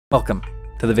Welcome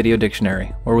to the Video Dictionary,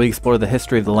 where we explore the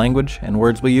history of the language and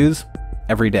words we use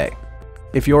every day.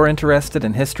 If you're interested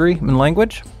in history and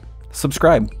language,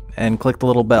 subscribe and click the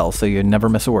little bell so you never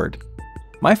miss a word.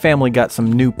 My family got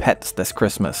some new pets this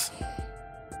Christmas,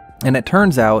 and it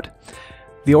turns out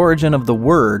the origin of the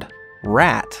word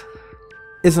rat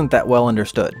isn't that well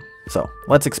understood. So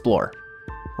let's explore.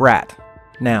 Rat,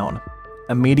 noun,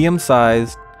 a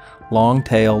medium-sized,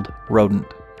 long-tailed rodent.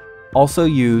 Also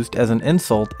used as an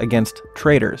insult against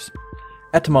traitors.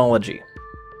 Etymology.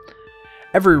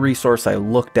 Every resource I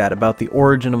looked at about the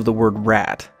origin of the word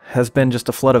rat has been just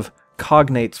a flood of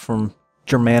cognates from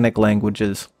Germanic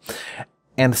languages,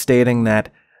 and stating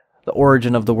that the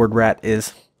origin of the word rat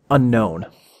is unknown.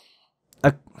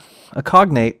 A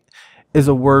cognate is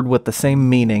a word with the same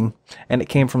meaning, and it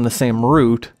came from the same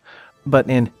root, but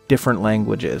in different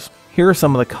languages. Here are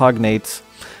some of the cognates,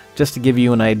 just to give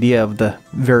you an idea of the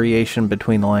variation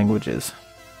between the languages.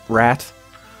 Rat,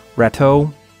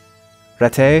 ratto,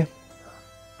 rate,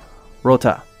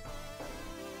 rota.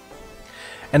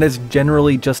 And it's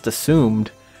generally just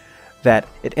assumed that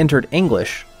it entered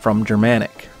English from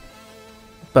Germanic.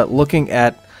 But looking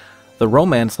at the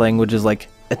Romance languages like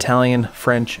Italian,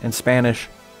 French, and Spanish,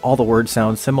 all the words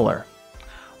sound similar.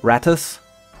 Ratus,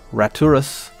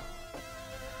 raturus,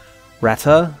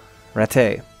 rata,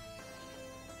 rate.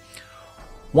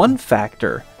 One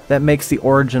factor that makes the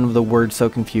origin of the word so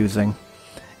confusing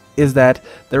is that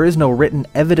there is no written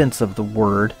evidence of the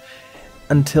word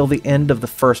until the end of the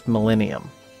first millennium.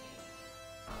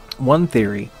 One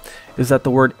theory is that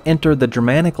the word entered the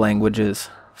Germanic languages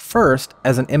first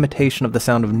as an imitation of the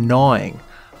sound of gnawing,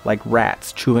 like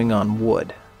rats chewing on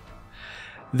wood.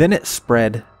 Then it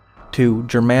spread to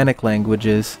Germanic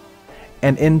languages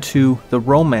and into the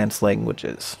Romance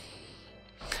languages.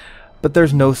 But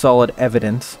there's no solid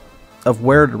evidence of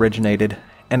where it originated,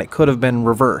 and it could have been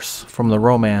reverse from the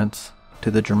Romance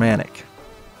to the Germanic.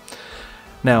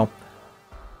 Now,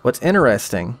 what's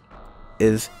interesting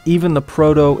is even the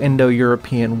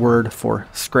Proto-Indo-European word for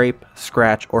scrape,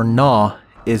 scratch, or gnaw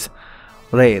is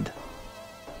red.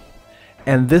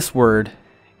 And this word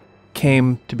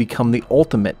came to become the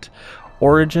ultimate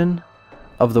origin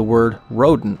of the word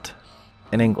rodent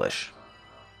in English.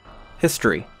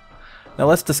 History. Now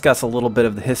let's discuss a little bit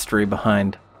of the history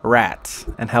behind rats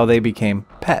and how they became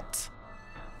pets.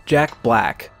 Jack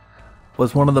Black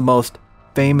was one of the most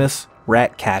famous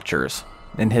rat catchers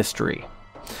in history.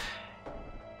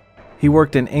 He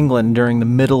worked in England during the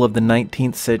middle of the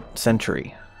 19th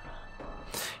century.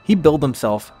 He billed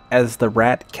himself as the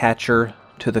rat catcher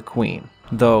to the Queen,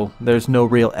 though there's no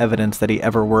real evidence that he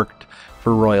ever worked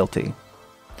for royalty.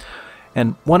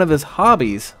 And one of his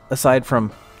hobbies, aside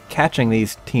from catching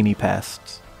these teeny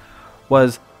pests,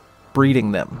 was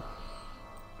breeding them.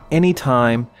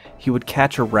 Anytime he would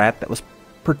catch a rat that was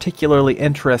particularly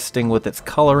interesting with its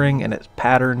coloring and its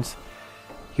patterns,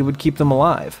 he would keep them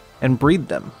alive and breed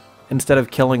them instead of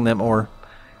killing them or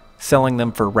selling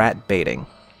them for rat baiting.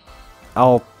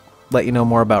 I'll let you know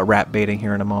more about rat baiting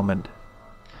here in a moment.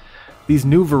 These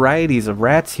new varieties of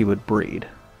rats he would breed,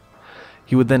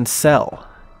 he would then sell,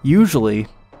 usually,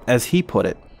 as he put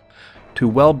it, to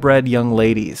well-bred young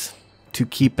ladies to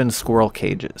keep in squirrel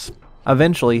cages.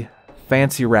 Eventually,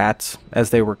 fancy rats,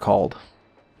 as they were called,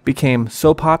 became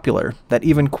so popular that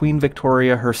even Queen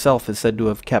Victoria herself is said to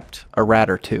have kept a rat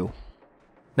or two.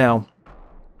 Now,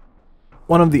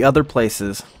 one of the other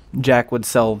places Jack would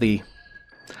sell the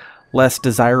less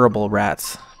desirable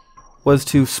rats was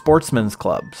to sportsmen's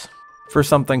clubs for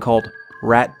something called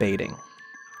rat baiting.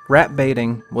 Rat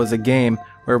baiting was a game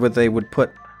where they would put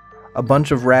a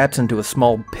bunch of rats into a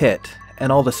small pit,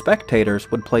 and all the spectators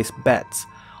would place bets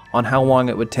on how long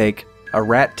it would take a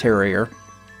rat terrier,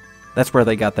 that's where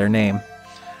they got their name,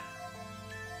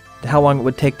 how long it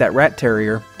would take that rat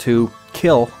terrier to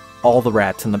kill all the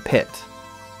rats in the pit.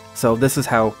 So this is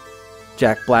how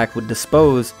Jack Black would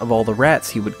dispose of all the rats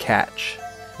he would catch.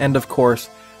 And of course,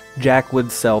 Jack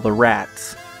would sell the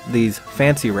rats, these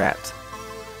fancy rats,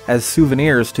 as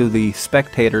souvenirs to the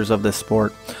spectators of this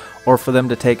sport, or for them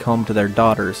to take home to their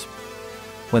daughters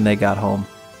when they got home.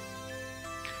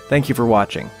 Thank you for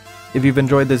watching. If you've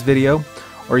enjoyed this video,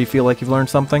 or you feel like you've learned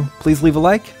something, please leave a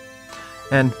like,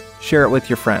 and share it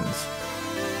with your friends.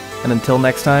 And until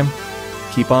next time,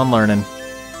 keep on learning.